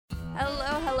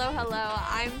Hello.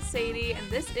 I'm Sadie, and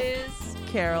this is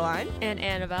Caroline and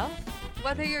Annabelle.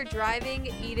 Whether you're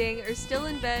driving, eating, or still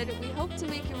in bed, we hope to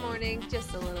make your morning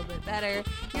just a little bit better.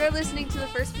 You're listening to the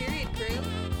First Period Crew.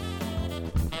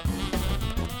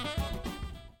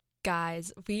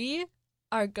 Guys, we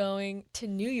are going to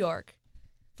New York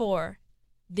for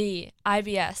the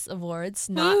IBS Awards,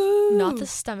 not the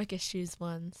stomach issues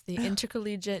ones, the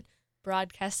Intercollegiate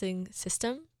Broadcasting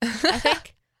System, I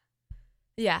think.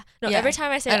 Every time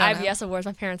I say IBS Awards,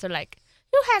 my parents are like,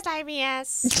 who has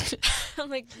IBS? I'm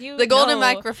like, the Golden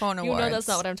Microphone Awards. You know that's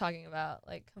not what I'm talking about.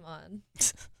 Like, come on.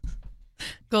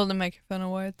 Golden Microphone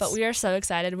Awards. But we are so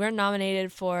excited. We're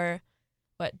nominated for,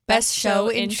 Best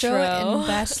Show Intro and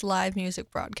Best Live Music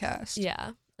Broadcast.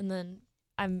 Yeah. And then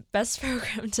I'm Best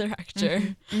Program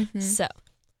Director. Mm-hmm. So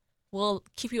we'll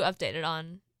keep you updated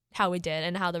on how we did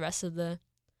and how the rest of the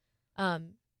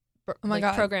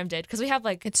program did. Because we have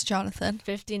it's Jonathan.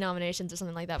 50 nominations or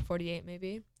something like that, 48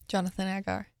 maybe. Jonathan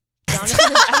Agar.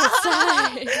 Jonathan is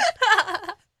outside.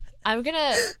 I'm going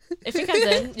to, if he comes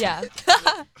in, yeah.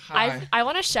 Hi. I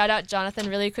want to shout out Jonathan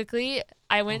really quickly.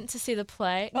 I went to see the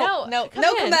play. Come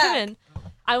in.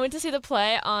 I went to see the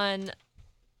play on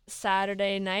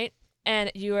Saturday night,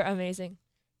 and you were amazing.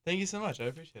 Thank you so much. I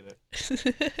appreciate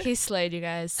it. He slayed, you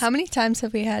guys. How many times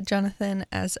have we had Jonathan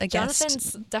as a guest?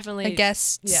 Jonathan's definitely a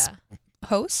guest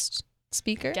host,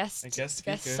 speaker? A guest speaker.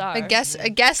 Guest star. A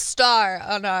guest star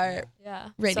on our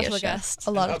radio special show. Guest.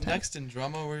 A lot and of up times. Next in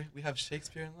drama, we have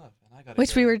Shakespeare in Love. And I gotta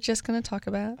Which go. we were just going to talk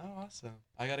about. Oh, awesome.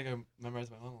 I got to go memorize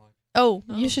my monologue. Oh,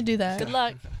 you should do that. Good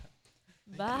luck.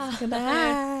 Thank Bye.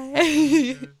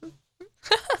 Bye.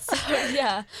 So,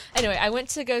 yeah. Anyway, I went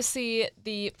to go see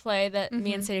the play that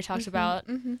me and Sadie talked about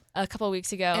a couple of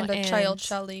weeks ago. And a child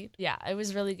shall lead. Yeah, it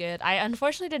was really good. I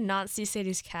unfortunately did not see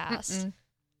Sadie's cast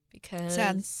because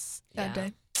Sad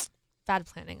day. Bad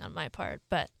planning on my part,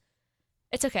 but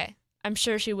it's okay. I'm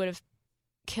sure she would have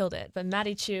killed it. But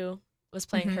Maddie Chu was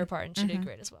playing her part, and she did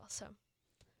great as well. So,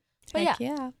 but Heck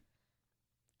yeah.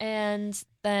 And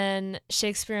then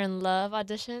Shakespeare in Love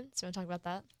audition. So you want to talk about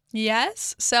that?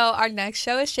 Yes. So our next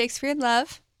show is Shakespeare in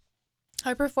Love.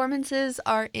 Our performances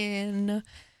are in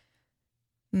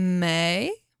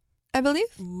May, I believe.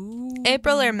 Ooh.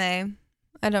 April or May.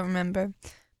 I don't remember.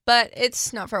 But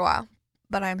it's not for a while.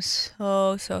 But I'm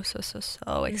so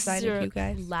excited, you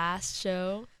guys. Last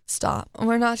show. Stop.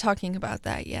 We're not talking about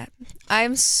that yet.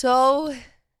 I'm so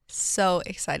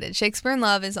excited. Shakespeare in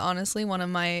Love is honestly one of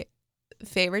my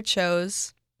favorite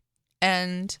shows.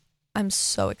 And I'm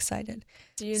so excited.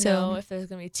 Do you know if there's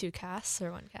going to be two casts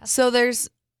or one cast? So there's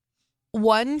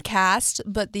one cast,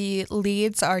 but the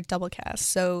leads are double cast.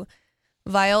 So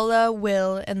Viola,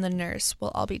 Will, and the nurse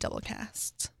will all be double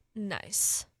cast.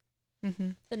 Nice.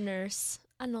 Mm-hmm. The nurse.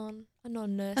 Anon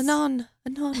nurse. Anon,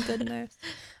 good nurse.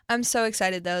 I'm so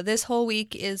excited, though. This whole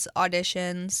week is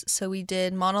auditions. So we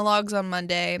did monologues on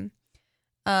Monday.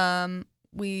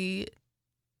 We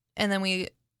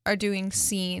are doing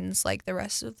scenes like the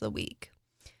rest of the week.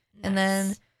 Nice. And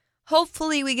then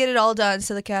hopefully we get it all done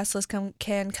so the cast list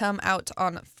can come out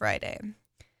on Friday.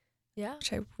 Yeah.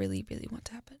 Which I really, really want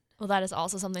to happen. Well, that is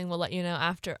also something we'll let you know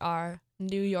after our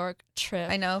New York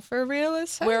trip. I know, for real.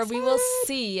 It's so where we will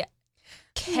see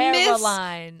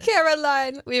Caroline.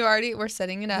 We're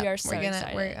setting it up. We are so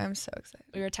excited. I'm so excited.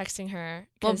 We were texting her.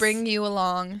 We'll bring you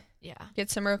along. Yeah. Get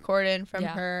some recording from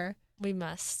her. We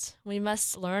must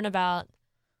learn about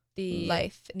the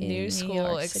life in new New school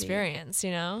York experience, City.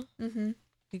 you know? Mm-hmm.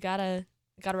 We gotta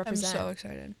represent. I'm so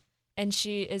excited. And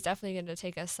she is definitely going to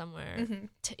take us somewhere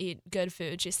to eat good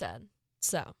food, she said.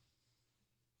 So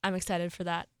I'm excited for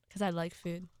that because I like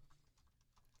food.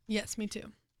 Yes, me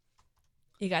too.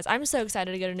 You guys, I'm so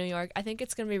excited to go to New York. I think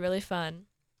it's going to be really fun.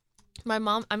 My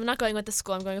mom, I'm not going with the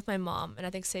school. I'm going with my mom, and I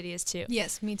think Sadie is too.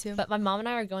 Yes, me too. But my mom and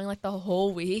I are going the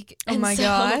whole week. Oh my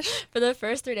gosh. For the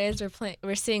first 3 days,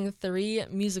 we're seeing 3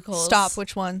 musicals. Stop,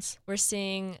 which ones? We're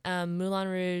seeing Moulin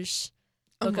Rouge,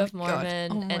 Book of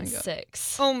Mormon, and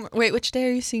 6. Wait, which day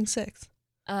are you seeing 6?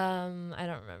 I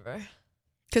don't remember.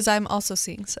 Because I'm also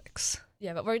seeing 6.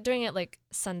 Yeah, but we're doing it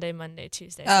Sunday, Monday,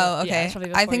 Tuesday. Oh, okay.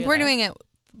 Yeah, I think we're doing it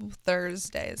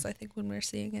Thursdays, I think, when we're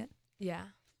seeing it. Yeah.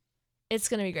 It's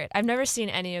going to be great. I've never seen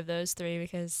any of those 3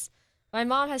 because my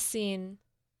mom has seen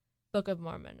Book of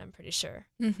Mormon, I'm pretty sure.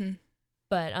 Mm-hmm.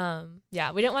 But,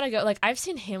 we didn't want to go. I've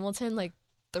seen Hamilton,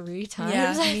 3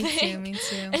 times, I think. Me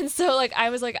too. And so, I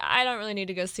was I don't really need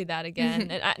to go see that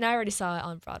again. And I already saw it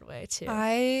on Broadway, too.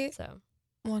 I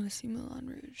want to see Moulin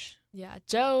Rouge. Yeah.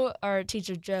 Joe, our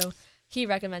teacher, Joe, he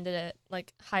recommended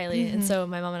it, highly. And so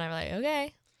my mom and I were like,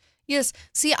 okay. Yes.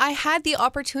 See, I had the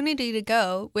opportunity to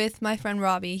go with my friend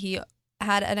Robbie. He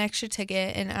had an extra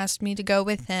ticket and asked me to go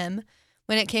with him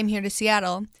when it came here to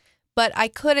Seattle. But I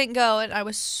couldn't go, and I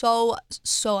was so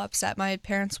upset. My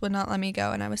parents would not let me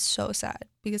go, and I was so sad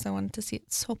because I wanted to see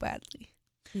it so badly.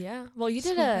 Yeah. Well, you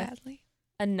did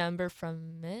a number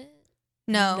from it?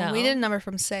 No, we did a number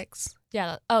from 6.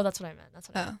 Yeah. That's what I meant. That's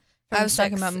what I meant. I was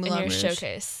talking about in Moulin your Rouge.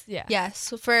 showcase. Yeah. Yes.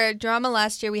 So for drama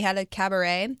last year, we had a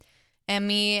cabaret, and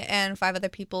me and 5 other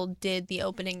people did the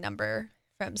opening number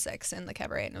from 6 in the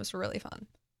cabaret, and it was really fun.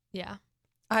 Yeah.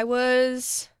 I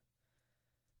was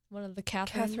one of the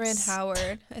Catherine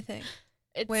Howard, I think.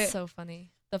 It's so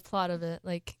funny. The plot of it.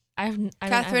 Like,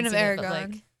 Catherine of Aragon.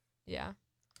 Like, yeah.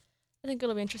 I think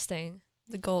it'll be interesting.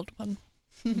 The gold one.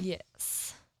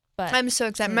 Yes. But I'm so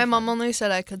excited. My mom only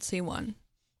said I could see one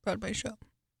Broadway show.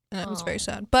 And I was very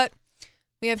sad. But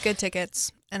we have good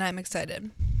tickets, and I'm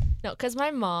excited. No, because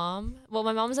my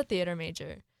mom's a theater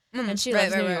major, and she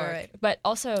loves New York. Right. But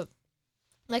also,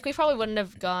 like, we probably wouldn't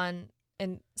have gone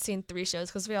and seen 3 shows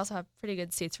because we also have pretty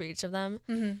good seats for each of them.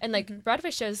 Mm-hmm. And, like,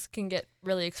 Broadway shows can get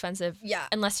really expensive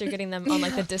unless you're getting them on,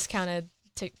 like, the discounted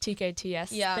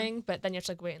TKTS thing. But then you have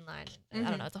to, like, wait in line. I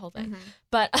don't know. It's the whole thing.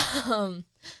 Mm-hmm.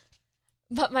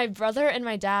 But my brother and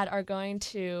my dad are going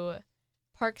to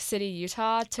Park City,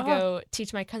 Utah to go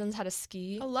teach my cousins how to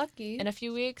ski. Oh, lucky. In a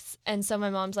few weeks. And so my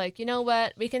mom's like, you know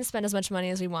what? We can spend as much money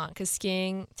as we want because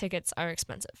skiing tickets are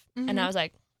expensive. Mm-hmm. And I was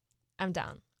like, I'm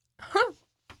down.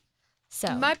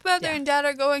 So my brother and dad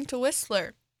are going to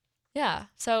Whistler. Yeah.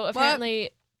 So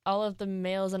apparently all of the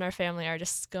males in our family are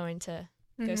just going to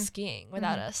go skiing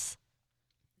without us.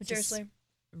 Which Seriously. Is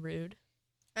rude.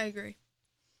 I agree.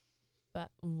 But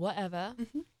whatever.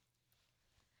 Mm-hmm.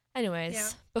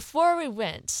 Anyways, before we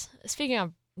went, speaking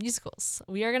of musicals,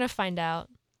 we are going to find out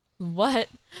what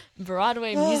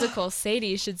Broadway musical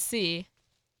Sadie should see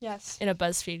in a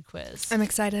BuzzFeed quiz. I'm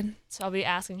excited. So I'll be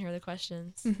asking her the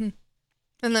questions. Mm-hmm.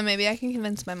 And then maybe I can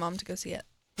convince my mom to go see it.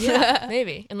 Yeah,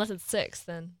 maybe. Unless it's 6,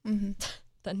 then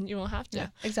then you won't have to. Yeah,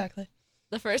 exactly.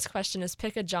 The first question is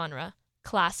pick a genre.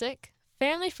 Classic,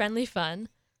 family-friendly fun,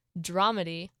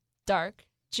 dramedy, dark,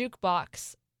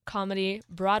 jukebox, comedy,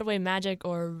 Broadway magic,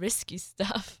 or risky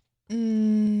stuff?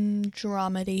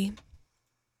 Dramedy.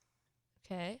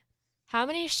 Okay. How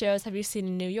many shows have you seen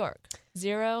in New York?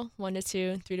 0, 1 to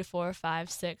 2, 3 to 4, 5,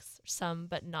 6, some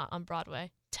but not on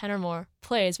Broadway. 10 or more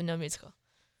plays but no musical.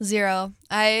 0.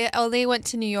 I only went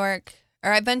to New York,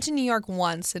 or I've been to New York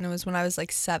once, and it was when I was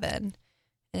like 7,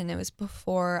 and it was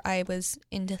before I was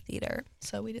into theater,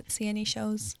 so we didn't see any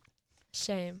shows.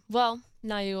 Shame. Well,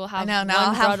 now you will have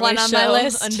I'll have one on my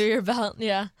list under your belt.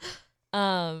 Yeah.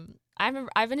 I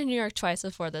remember I've been to New York twice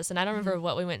before this, and I don't remember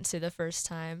what we went to the first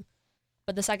time,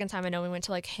 but the second time I know we went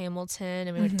to like Hamilton,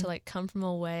 and we went to like Come From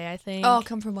Away, I think. Oh,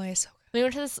 Come From Away is so good. We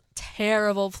went to this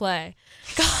terrible play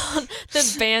called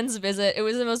The Band's Visit. It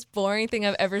was the most boring thing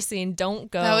I've ever seen. Don't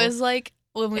go. That was like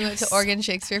when we went to Oregon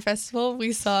Shakespeare Festival.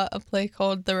 We saw a play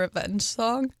called The Revenge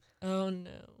Song. Oh no.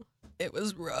 It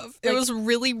was rough. It was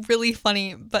really, really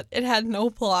funny, but it had no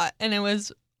plot, and it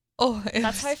was.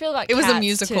 That's how I feel about Cats. It was a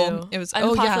musical. Too. It was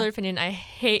unpopular opinion. I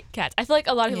hate Cats. I feel like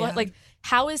a lot of people like.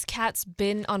 How has Cats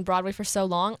been on Broadway for so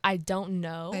long? I don't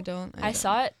know. I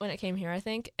saw it when it came here, I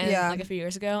think, and like a few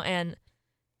years ago, and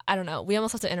I don't know. We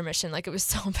almost had to intermission. Like, it was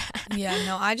so bad. Yeah,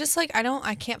 no,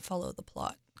 I can't follow the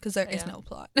plot because there is no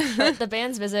plot. But The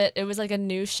Band's Visit, it was like a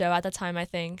new show at the time, I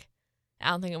think. I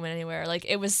don't think it went anywhere. Like,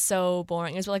 it was so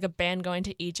boring. It was like a band going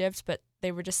to Egypt, but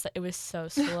they were just, it was so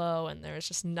slow, and there was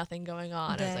just nothing going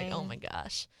on. Dang. I was like, oh my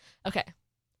gosh. Okay.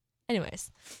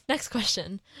 Anyways, next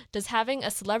question. Does having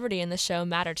a celebrity in the show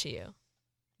matter to you?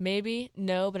 Maybe,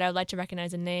 no, but I would like to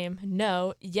recognize a name.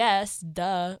 No, yes,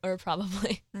 duh, or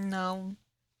probably. No.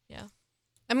 Yeah.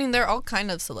 I mean, they're all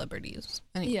kind of celebrities.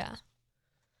 Anyway. Yeah.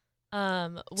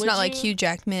 It's not like Hugh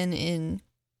Jackman in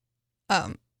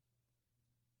The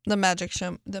Magic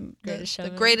Show,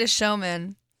 the Greatest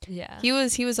Showman. Yeah. He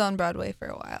was on Broadway for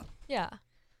a while. Yeah.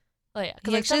 Oh yeah,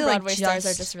 because like some Broadway stars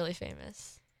are just really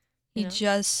famous. He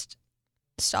just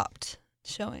stopped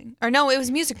showing. Or no, it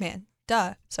was Music Man.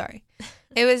 Duh. Sorry.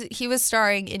 He was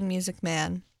starring in Music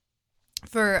Man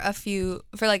for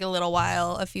like a little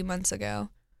while, a few months ago.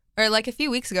 Or like a few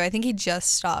weeks ago. I think he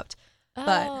just stopped.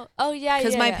 Oh yeah.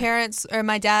 Because my parents, or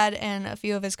my dad and a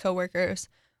few of his coworkers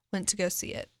went to go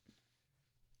see it.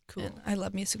 Cool. And I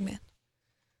love Music Man.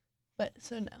 But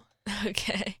so no.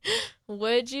 Okay.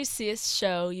 Would you see a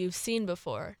show you've seen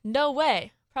before? No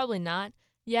way. Probably not.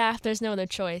 Yeah, if there's no other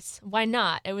choice. Why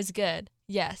not? It was good.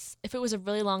 Yes. If it was a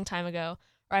really long time ago,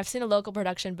 or I've seen a local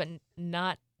production, but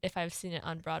not if I've seen it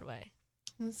on Broadway.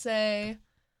 Let's say,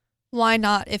 why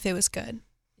not if it was good?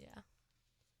 Yeah.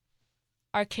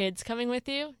 Are kids coming with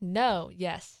you? No.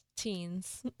 Yes.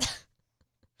 Teens.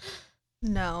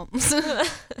 No.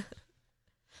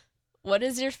 What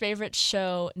is your favorite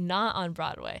show not on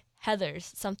Broadway?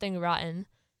 Heathers, Something Rotten,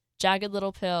 Jagged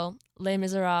Little Pill, Les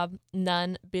Miserables,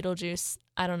 Nun, Beetlejuice,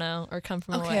 I don't know, or Come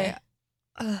From Away.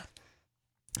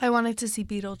 I wanted to see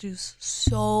Beetlejuice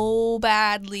so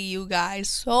badly, you guys,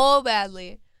 so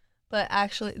badly. But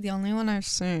actually, the only one I've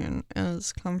seen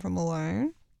is Come From Away.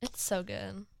 It's so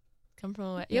good. Come From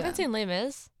Away. You Yeah. haven't seen Les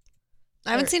Mis?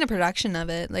 I haven't seen a production of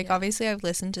it. Like, Yeah. obviously, I've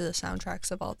listened to the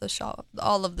soundtracks of all of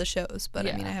the shows, but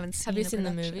I mean, I Yeah. haven't seen. Have you a seen the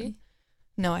production. movie?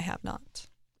 No, I have not.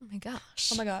 Oh my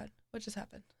gosh. Oh my god, what just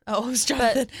happened? Oh, it was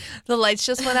Jonathan. The lights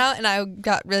just went out, and I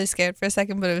got really scared for a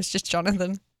second, but it was just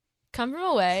Jonathan. Come From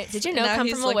Away. Did you know Now Come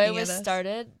he's From Away looking was at us.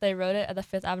 started? They wrote it at the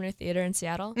Fifth Avenue Theater in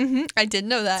Seattle. I did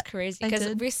know that. It's crazy I because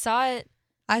did. we saw it.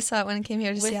 I saw it when I came here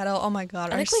to With- Seattle. Oh my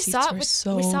god, I our think we seats saw it were with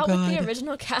so we saw it good. with the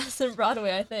original cast in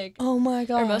Broadway. I think. Oh my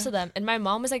god, Or most of them. And my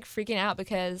mom was like freaking out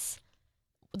because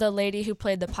the lady who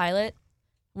played the pilot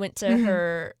went to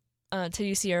her to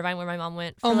UC Irvine where my mom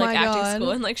went for Oh like my acting God.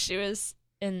 school, and like she was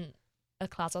in a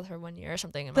class with her 1 year or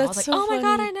something, and my mom was That's like, so "Oh my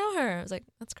god, funny. I know her." I was like,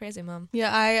 "That's crazy, mom." Yeah,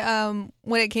 I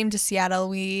when it came to Seattle,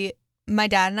 my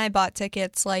dad and I bought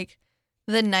tickets like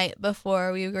the night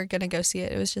before we were gonna go see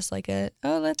it. It was just like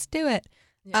let's do it.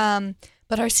 Yeah.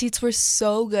 But our seats were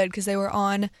so good because they were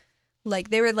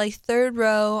third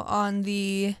row on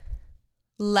the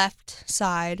left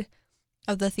side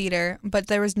of the theater, but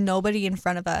there was nobody in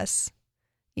front of us,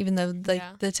 even though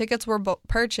the tickets were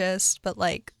purchased, but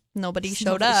like nobody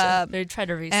showed up. They tried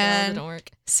to resell, And it didn't work.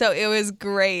 So it was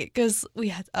great because we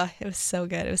had. It was so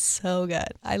good. It was so good.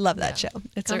 I love that Yeah. show.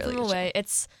 It's Come a really From good Away. show.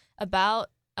 It's about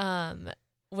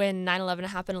when 9/11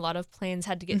 happened. A lot of planes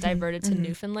had to get diverted to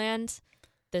Newfoundland.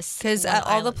 Because one all the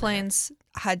island there. planes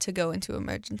had to go into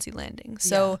emergency landing.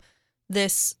 So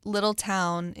this little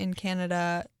town in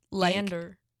Canada, like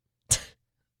Gander.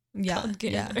 yeah, Called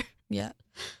yeah, Gander. yeah,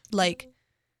 like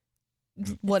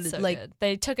what So like good.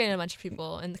 They took in a bunch of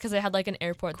people, and because they had like an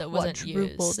airport that wasn't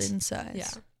quadrupled used. in size. Yeah.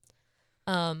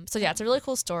 So yeah, it's a really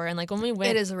cool story. And like when we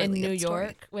went is a really in New good story.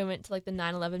 York, we went to like the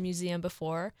 9/11 museum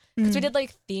before because we did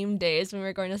like theme days when we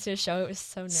were going to see a show. It was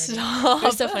so nerdy. Stop. It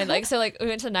was so funny. Like we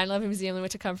went to the 9/11 museum, we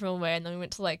went to Come From Away, and then we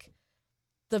went to like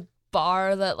the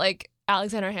bar that like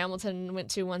Alexander Hamilton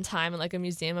went to one time, and like a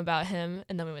museum about him,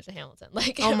 and then we went to Hamilton.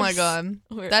 Like Oh it my was- god,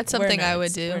 we're- that's we're something I nerds.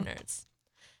 would do. We're nerds.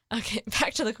 Okay,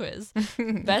 back to the quiz.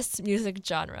 Best music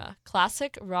genre: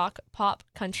 classic, rock, pop,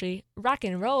 country, rock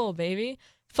and roll, baby,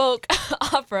 folk,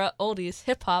 opera, oldies,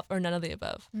 hip hop, or none of the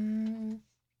above. I'm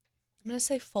gonna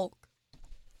say folk.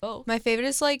 Oh, My favorite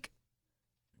is like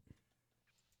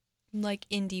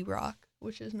indie rock,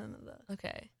 which is none of that.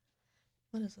 okay.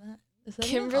 What is that? Is that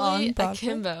Kimberly on Broadway?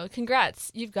 Akimbo. Congrats,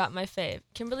 you've got my fave.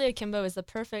 Kimberly Akimbo is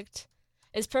perfect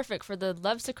for the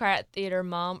loves to cry at theater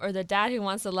mom or the dad who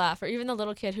wants to laugh or even the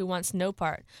little kid who wants no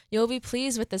part. You'll be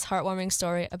pleased with this heartwarming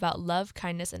story about love,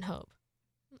 kindness, and hope.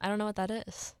 I don't know what that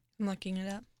is. I'm looking it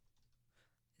up.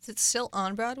 Is it still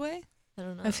on Broadway? I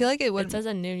don't know. I feel like it would. It says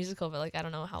a new musical, but like I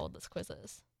don't know how old this quiz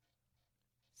is.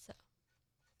 So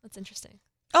that's interesting.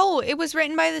 Oh, it was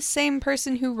written by the same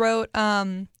person who wrote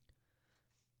what's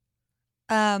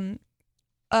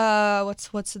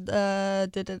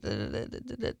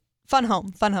Fun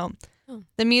Home. Oh.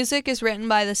 The music is written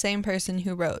by the same person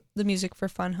who wrote the music for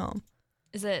Fun Home.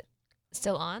 Is it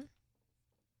still on?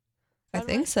 I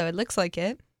Broadway? think so. It looks like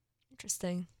it.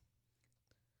 Interesting.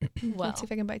 Let's Well, see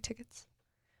if I can buy tickets.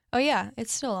 Oh yeah,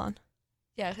 it's still on.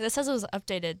 yeah, this says it was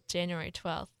updated January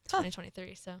 12th,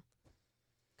 2023. So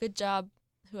good job,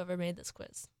 whoever made this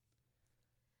quiz.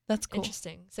 That's cool.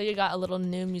 Interesting. So you got a little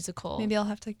new musical. Maybe I'll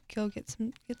have to go get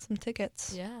some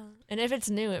tickets. Yeah. And if it's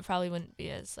new, it probably wouldn't be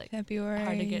as like February.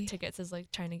 hard to get tickets as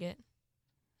like trying to get,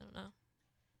 I don't know,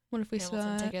 What if we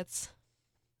Hamilton saw tickets.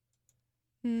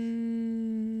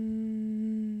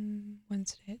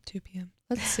 Wednesday at 2 p.m.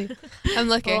 Let's see. I'm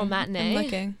looking. Little matinee. I'm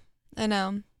looking. I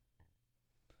know.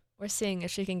 We're seeing if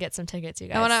she can get some tickets, you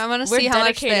guys. I want to We're see how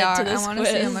much they dedicated are. to I this want to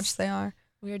see how quiz. much they are.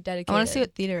 We're dedicated. I want to see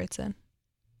what theater it's in.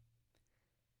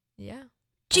 Yeah.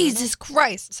 Jesus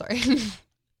Christ! Sorry.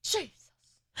 Jeez.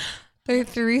 They're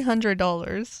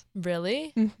 $300.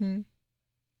 Really? Mm-hmm.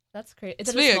 That's great. It's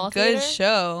Is be it a a small good theater?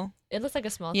 show. It looks like a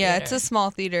small Yeah, theater. it's a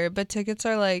small theater, but tickets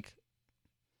are like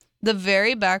the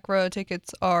very back row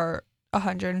tickets are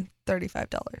 $135.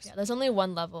 Yeah, there's only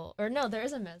one level. Or no, there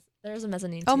is a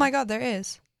mezzanine. Oh too. my god, there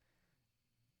is.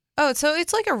 Oh, so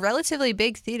it's like a relatively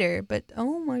big theater, but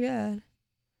oh my god.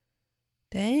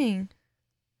 Dang.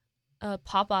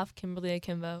 Pop off Kimberly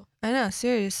Akimbo. I know,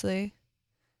 seriously.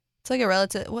 It's like a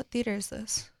relative. What theater is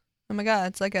this? Oh my god,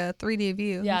 it's like a 3D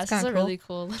view. Yeah, That's this is a kinda cool. really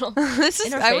cool little This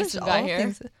is, I interface wish we've got all here.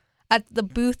 things at the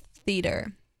Booth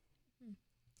Theater.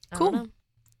 I Cool. don't know.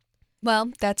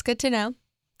 Well, that's good to know.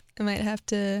 I might have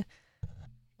to,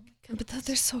 but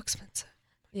they're so expensive.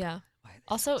 Yeah. Why are they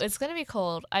Also, so it's gonna be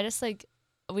cold. I just like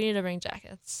we need to bring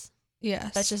jackets.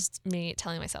 yes. That's just me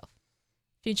telling myself.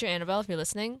 Future Annabelle, if you're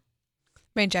listening,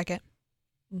 rain jacket.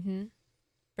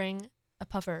 bring a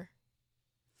puffer.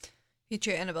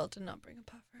 Future Annabelle did not bring a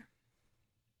puffer.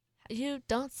 You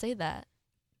don't say that.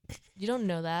 You don't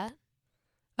know that.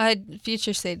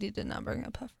 Future Sadie did not bring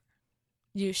a puffer.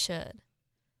 You should.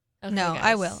 Okay, No, guys.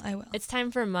 I will. I will. It's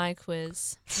time for my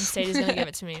quiz. And Sadie's gonna give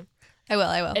it to me. I will.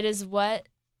 I will. It is what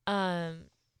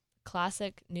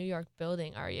classic New York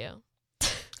building are you?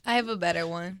 I have a better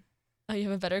one. Oh, you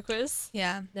have a better quiz?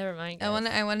 Yeah. Never mind. I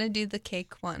want to do the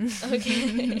cake one.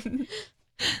 Okay.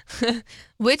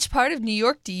 Which part of New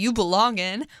York do you belong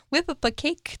in? Whip up a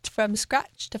cake from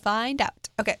scratch to find out.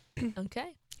 Okay.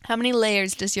 Okay. How many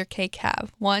layers does your cake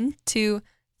have? 1, 2,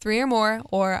 3 or more?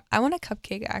 Or I want a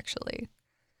cupcake actually.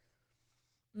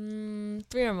 3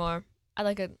 or more. I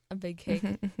like a big cake.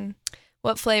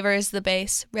 What flavor is the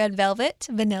base? Red velvet,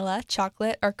 vanilla,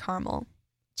 chocolate, or caramel?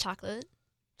 Chocolate.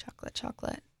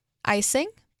 Chocolate. Icing,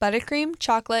 buttercream,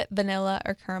 chocolate, vanilla,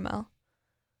 or caramel?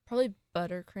 Probably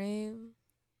buttercream.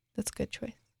 That's a good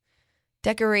choice.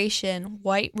 Decoration,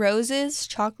 white roses,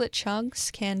 chocolate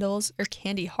chunks, candles, or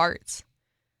candy hearts?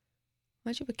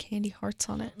 Why'd you put candy hearts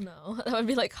on it? No, that would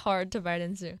be like hard to bite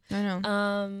into. I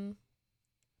know.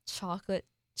 Chocolate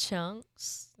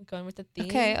chunks. Going with the theme.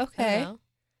 Okay. I don't know.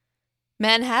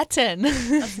 Manhattan.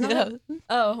 That's not-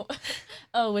 No.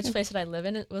 Oh, which place did I live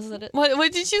in? Was it?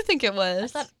 What did you think it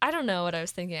was? I don't know what I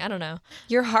was thinking. I don't know.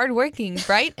 You're hardworking,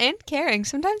 bright, and caring.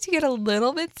 Sometimes you get a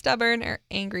little bit stubborn or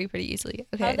angry pretty easily.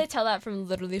 Okay. How did they tell that from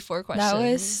literally 4 questions? That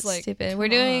was like, stupid. We're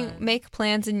come doing on. make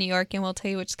plans in New York, and we'll tell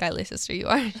you which Schuyler sister you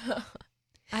are.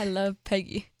 I love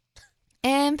Peggy.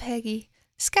 And Peggy,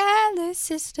 Schuyler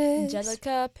sisters.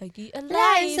 Angelica, Peggy, Liza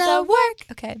Eliza. work.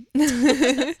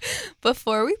 Okay.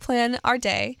 Before we plan our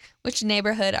day, which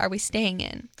neighborhood are we staying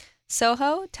in?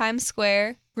 Soho, Times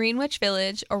Square, Greenwich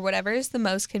Village, or whatever is the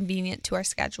most convenient to our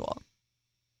schedule?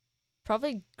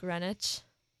 Probably Greenwich.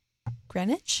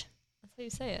 Greenwich? That's how you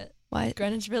say it. What?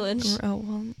 Greenwich Village. Oh,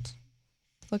 well,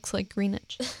 looks like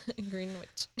Greenwich.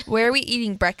 Greenwich. Where are we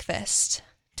eating breakfast?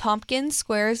 Tompkins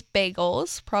Square's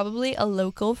Bagels, probably a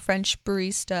local French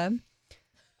barista.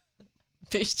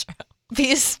 Bistro.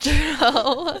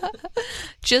 Bistro.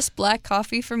 Just black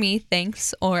coffee for me,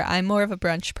 thanks, or I'm more of a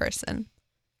brunch person.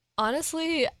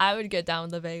 Honestly, I would get down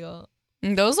with the bagel.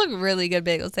 Those look really good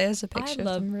bagels. They have a I picture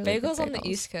love of some really bagels good on the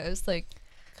East Coast. Like,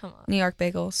 come on. New York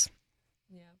bagels.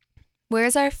 Yeah.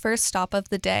 Where's our first stop of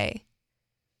the day?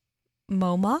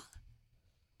 MoMA?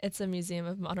 It's a museum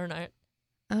of modern art.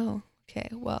 Oh, okay.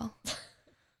 Well,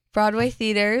 Broadway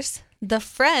theaters, the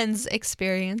Friends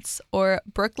experience, or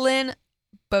Brooklyn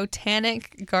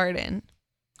Botanic Garden.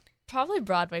 Probably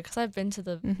Broadway because I've been to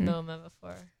the Mhm. MoMA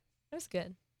before. It was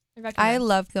good. I recommend.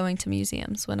 love going to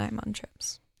museums when I'm on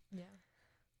trips. Yeah.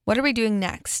 What are we doing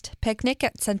next? Picnic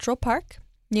at Central Park,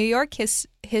 New York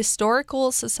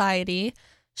Historical Society,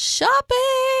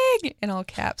 shopping in all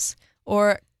caps,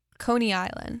 or Coney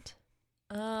Island.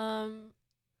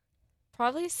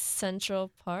 Probably Central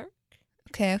Park.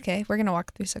 Okay. We're gonna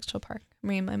walk through Central Park.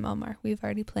 Me and my mom are. We've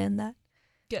already planned that.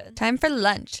 Good. Time for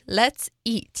lunch. Let's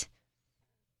eat.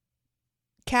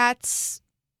 Cats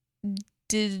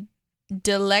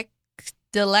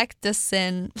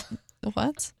delectacin.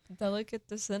 What?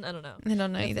 Delicatessen. I don't know. I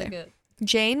don't know It's either. like a-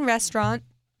 Jane Restaurant.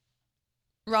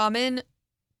 Ramen.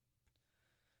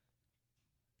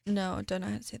 No, don't know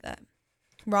how to say that.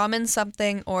 Ramen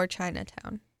something or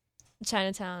Chinatown.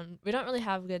 Chinatown. We don't really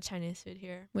have good Chinese food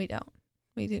here. We don't.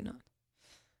 We do not.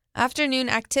 Afternoon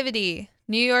activity.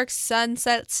 New York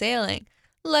sunset sailing.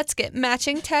 Let's get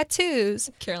matching tattoos.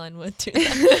 Caroline would too.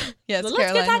 Yes, Let's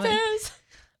Caroline get would.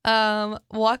 tattoos.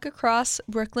 Walk across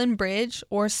Brooklyn Bridge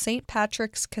or St.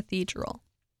 Patrick's Cathedral.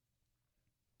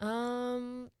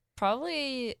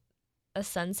 Probably a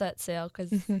sunset sail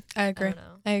because I I agree. don't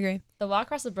know. I agree. The walk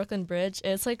across the Brooklyn Bridge,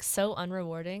 it's like so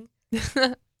unrewarding.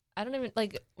 I don't even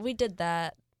like. We did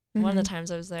that one of the times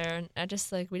I was there, and I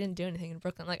just like we didn't do anything in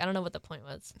Brooklyn. Like I don't know what the point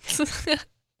was.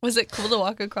 Was it cool to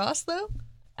walk across though?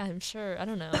 I'm sure. I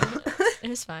don't know. It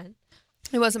was fine.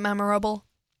 It wasn't memorable.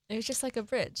 It was just like a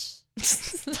bridge.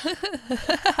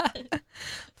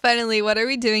 Finally, what are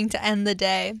we doing to end the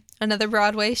day? Another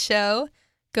Broadway show?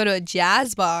 Go to a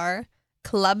jazz bar?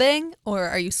 Clubbing? Or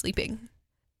are you sleeping?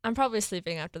 I'm probably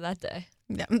sleeping after that day.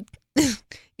 Yeah.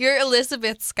 You're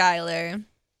Elizabeth Schuyler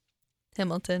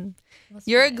Hamilton.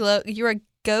 You're a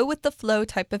go with the flow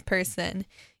type of person.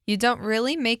 You don't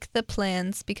really make the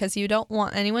plans because you don't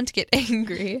want anyone to get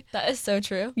angry. That is so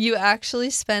true. You actually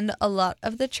spend a lot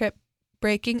of the trip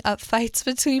breaking up fights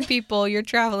between people you're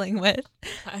traveling with.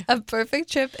 A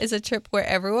perfect trip is a trip where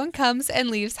everyone comes and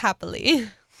leaves happily.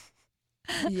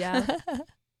 Yeah.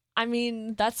 I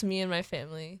mean, that's me and my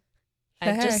family.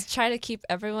 I just try to keep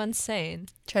everyone sane.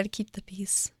 Try to keep the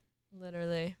peace.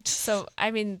 Literally. So,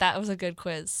 I mean, that was a good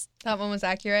quiz. That one was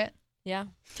accurate? Yeah.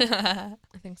 I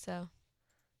think so.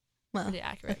 Well, pretty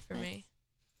accurate for me.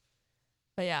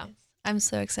 But yeah. I'm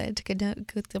so excited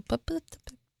to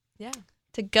Yeah.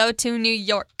 to go to New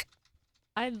York.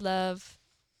 I love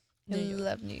New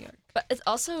York. But it's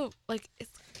also like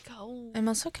it's cold. I'm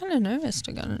also kind of nervous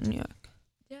to go to New York.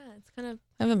 Yeah, it's kind of.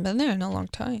 I haven't been there in a long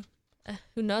time.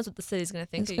 Who knows what the city's gonna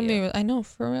think It's of gonna you? I know,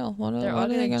 for real. They're all are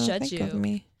they gonna gonna judge think of you.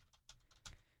 me?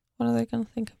 What are they gonna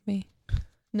think of me?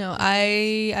 No,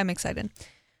 I'm excited.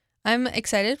 I'm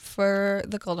excited for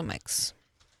the Golden Mics.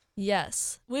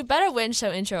 Yes, we better win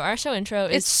show intro. Our show intro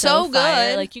is It's so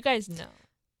fire. good. Like you guys know.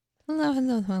 Hello.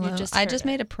 I heard just it.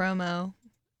 made a promo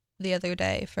the other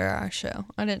day for our show.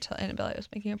 I didn't tell Annabelle I was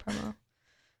making a promo,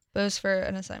 but it was for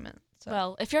an assignment. So.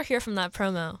 Well, if you're here from that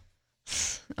promo,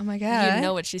 oh my god, you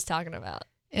know what she's talking about.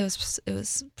 It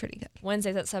was pretty good.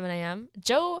 Wednesdays at 7 a.m.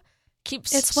 Joe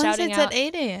keeps It's shouting Wednesdays out. at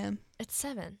 8 a.m. It's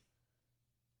 7.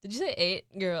 Did you say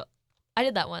 8, girl? I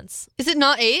did that once. Is it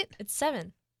not 8? It's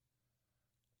 7.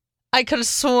 I could have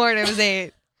sworn it was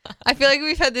 8. I feel like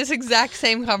we've had this exact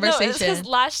same conversation. No, it's because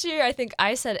last year I think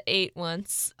I said 8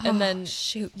 once, and then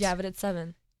shoot. yeah, but it's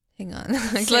 7. Hang on.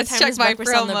 Let's Sometimes check my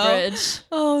breakfast on the promo. bridge.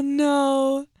 Oh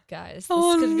no. Guys, this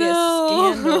Oh, could be a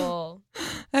no. scandal.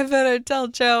 I better tell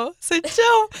Joe. Say,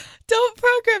 Joe, don't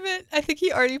program it. I think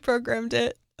he already programmed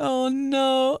it. Oh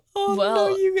no. Oh no,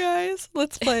 Well- you guys.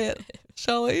 Let's play it.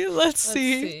 Shall we? Let's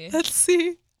see. Let's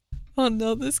see. Oh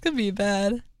no, this could be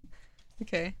bad.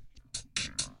 Okay.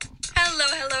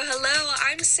 Hello.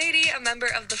 I'm Sadie, a member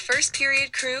of the first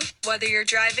period crew. Whether you're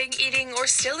driving, eating, or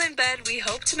still in bed, we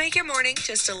hope to make your morning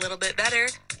just a little bit better.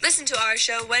 Listen to our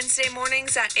show Wednesday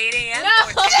mornings at 8 a.m. or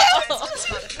anytime on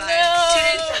Spotify.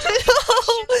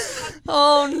 Tune in.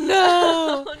 Oh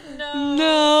no. Oh no.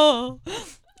 No.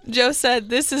 Joe said,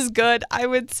 this is good. I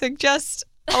would suggest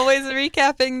always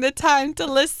recapping the time to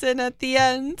listen at the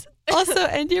end. Also,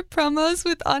 end your promos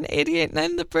with on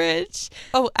 88.9 The Bridge.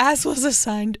 Oh, as was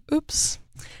assigned. Oops.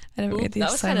 I didn't read the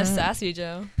That was kind of assignment. sassy,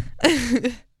 Joe.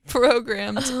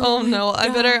 Programmed. Oh no.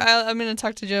 I'm going to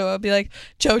talk to Joe. I'll be like,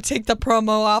 Joe, take the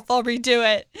promo off. I'll redo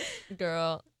it.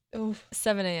 Girl, Oof.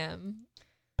 7 a.m.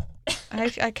 I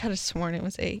could have sworn it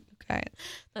was 8. Okay.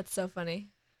 That's so funny.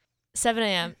 7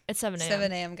 a.m. It's 7 a.m.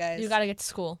 7 a.m., guys. You got to get to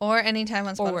school. Or anytime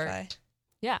on Or work. Spotify.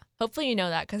 Yeah. Hopefully you know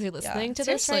that because you're listening to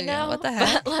this seriously, right now. what the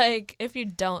heck? But like, if you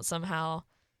don't somehow,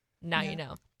 now you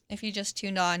know. If you just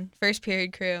tuned on, first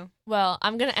period crew. Well,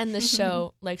 I'm going to end this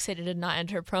show like Sadie did not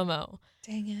end her promo.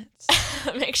 Dang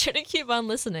it. Make sure to keep on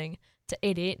listening to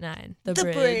 88.9 The The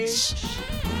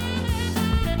Bridge.